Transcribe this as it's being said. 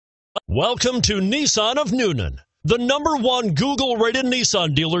Welcome to Nissan of Newnan, the #1 Google-rated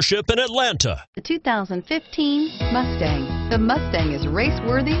Nissan dealership in Atlanta. The 2015 Mustang. The Mustang is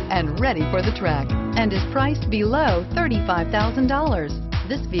race-worthy and ready for the track and is priced below $35,000.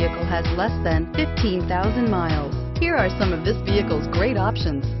 This vehicle has less than 15,000 miles. Here are some of this vehicle's great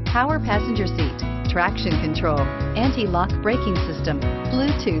options: power passenger seat, traction control, anti-lock braking system,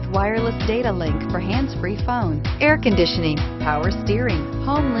 Bluetooth wireless data link for hands-free phone, air conditioning, power steering,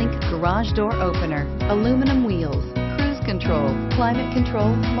 home link garage door opener, aluminum wheels, cruise control, climate control,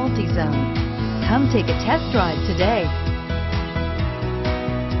 multi-zone. Come take a test drive today.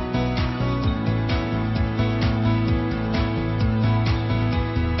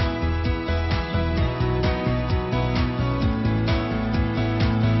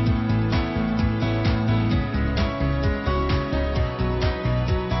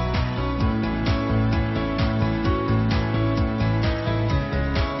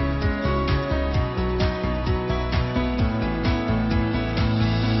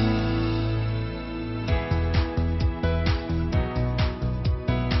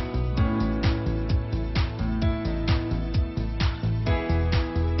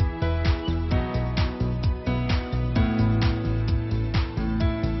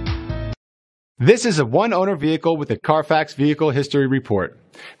 This is a one-owner vehicle with a Carfax Vehicle History Report.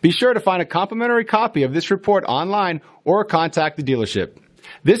 Be sure to find a complimentary copy of this report online or contact the dealership.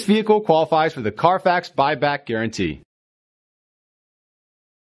 This vehicle qualifies for the Carfax Buyback Guarantee.